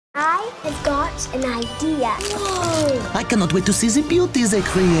I have got an idea. Whoa! I cannot wait to see the beauty they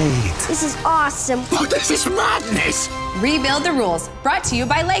create. This is awesome. Oh, this is madness! Rebuild the Rules, brought to you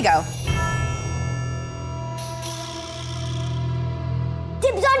by LEGO.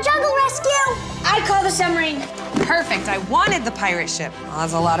 Dibs on Jungle Rescue! I call the submarine. Perfect, I wanted the pirate ship. Oh,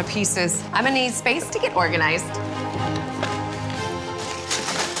 that's a lot of pieces. I'm gonna need space to get organized.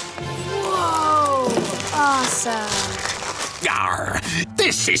 Whoa! Awesome. Arr,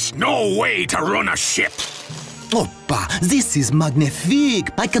 this is no way to run a ship. Oppa, this is magnifique.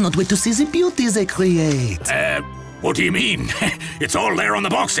 I cannot wait to see the beauty they create. What do you mean? It's all there on the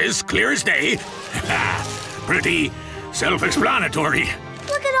boxes, clear as day. Pretty self-explanatory.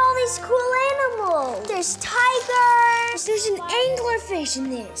 Look at all these cool animals. There's tigers. There's an anglerfish in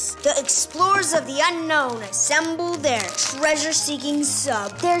this. The explorers of the unknown assemble their treasure-seeking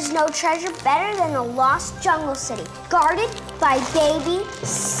sub. There's no treasure better than the lost jungle city, guarded by baby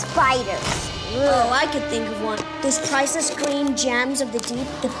spiders. Oh, I could think of one. Those priceless green gems of the deep,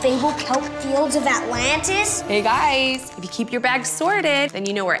 the fabled kelp fields of Atlantis. Hey guys, if you keep your bags sorted, then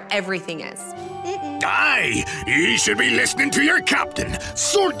you know where everything is. Aye, you should be listening to your captain.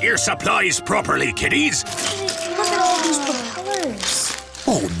 Sort your supplies properly, kiddies. Look at all these propellers.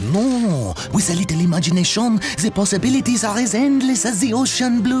 Oh no! With a little imagination, the possibilities are as endless as the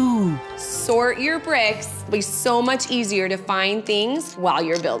ocean blue. Sort your bricks. It'll be so much easier to find things while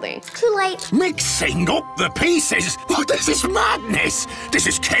you're building. Too late. Mixing up the pieces? Oh, this is madness. This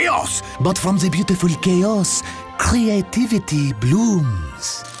is chaos. But from the beautiful chaos, creativity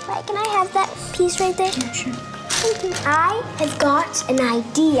blooms. Right, can I have that piece right there? Yeah, sure. Thank you. I have got an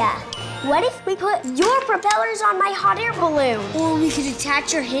idea. What if we put your propellers on my hot air balloon? Or we could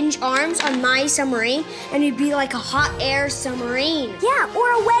attach your hinge arms on my submarine and it'd be like a hot air submarine. Yeah,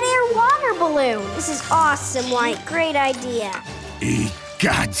 or a wet air water balloon. This is awesome, White. Great idea.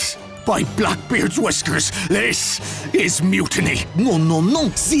 Egads. By Blackbeard's whiskers, this is mutiny. No, no, no.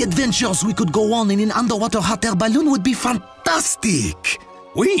 The adventures we could go on in an underwater hot air balloon would be fantastic.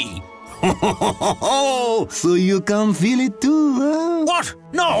 We? So you can feel it too, huh? What?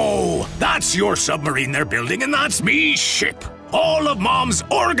 No! That's your submarine they're building, and that's me ship. All of Mom's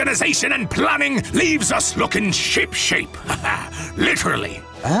organization and planning leaves us looking ship-shape. Literally.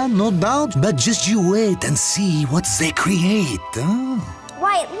 No doubt, but just you wait and see what they create, huh?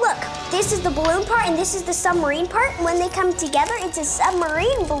 Wyatt, look. This is the balloon part and this is the submarine part. When they come together, it's a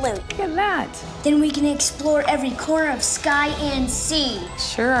submarine balloon. Look at that. Then we can explore every corner of sky and sea.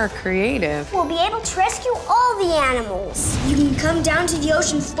 Sure are creative. We'll be able to rescue all the animals. You can come down to the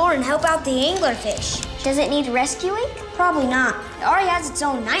ocean floor and help out the anglerfish. Does it need rescuing? Probably not. It already has its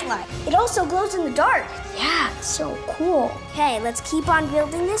own nightlight. It also glows in the dark. Yeah. So cool. Okay, let's keep on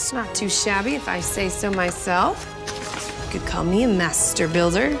building this. Not too shabby if I say so myself. You could call me a master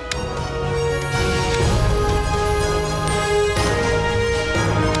builder.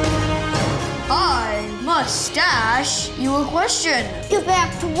 I must ask you a question. Get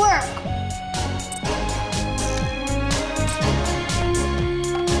back to work.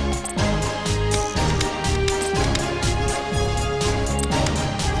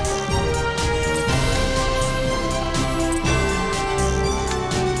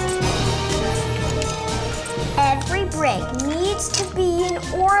 Every brick needs to be in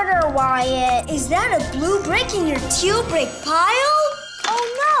order, Wyatt. Is that a blue brick in your teal brick pile? Oh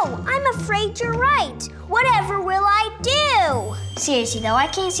no, I'm afraid you're right. Whatever will I do? Seriously though, I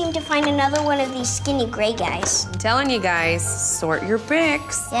can't seem to find another one of these skinny gray guys. I'm telling you guys, sort your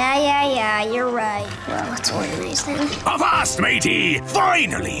bricks. Yeah, you're right. Well, let's order these then. Avast, matey!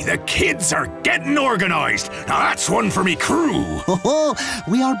 Finally, the kids are getting organized. Now that's one for me crew. Oh,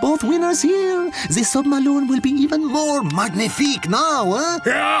 we are both winners here. The submarine will be even more magnifique now, huh?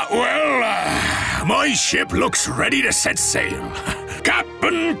 Yeah, well, my ship looks ready to set sail.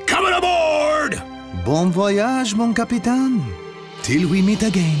 Captain, coming aboard! Bon voyage, mon capitaine. Till we meet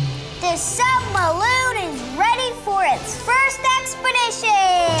again. The sub-balloon is ready for its first expedition!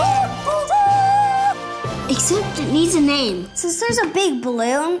 Except it needs a name. Since there's a big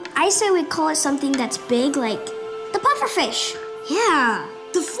balloon, I say we call it something that's big, like the pufferfish. Yeah,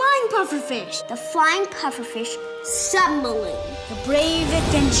 the flying pufferfish. The flying pufferfish sub-balloon. The brave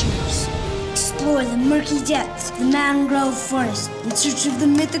adventurers explore the murky depths of the mangrove forest in search of the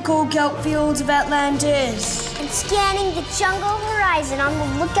mythical kelp fields of Atlantis. And scanning the jungle horizon on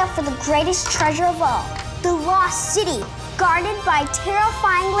the lookout for the greatest treasure of all, the lost city, guarded by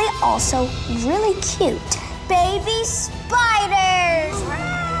terrifyingly also really cute baby spiders.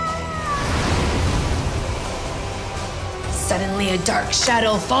 Suddenly, a dark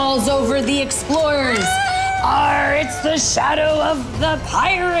shadow falls over the explorers. It's the shadow of the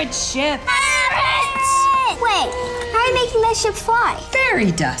pirate ship. Pirates! Wait, how are you making that ship fly?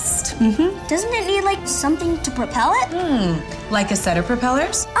 Fairy dust. Doesn't it need, like, something to propel it? Like a set of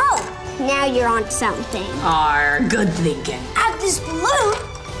propellers? Oh, now you're on something. Good thinking. Add this balloon,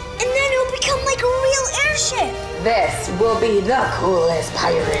 and then it'll become like a real airship. This will be the coolest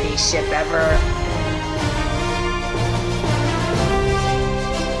piratey ship ever.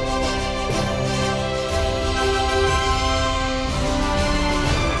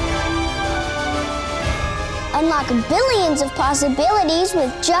 Unlock billions of possibilities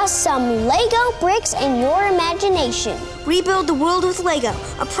with just some Lego bricks and your imagination. Rebuild the world with Lego,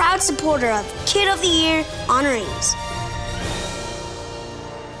 a proud supporter of Kid of the Year honorees.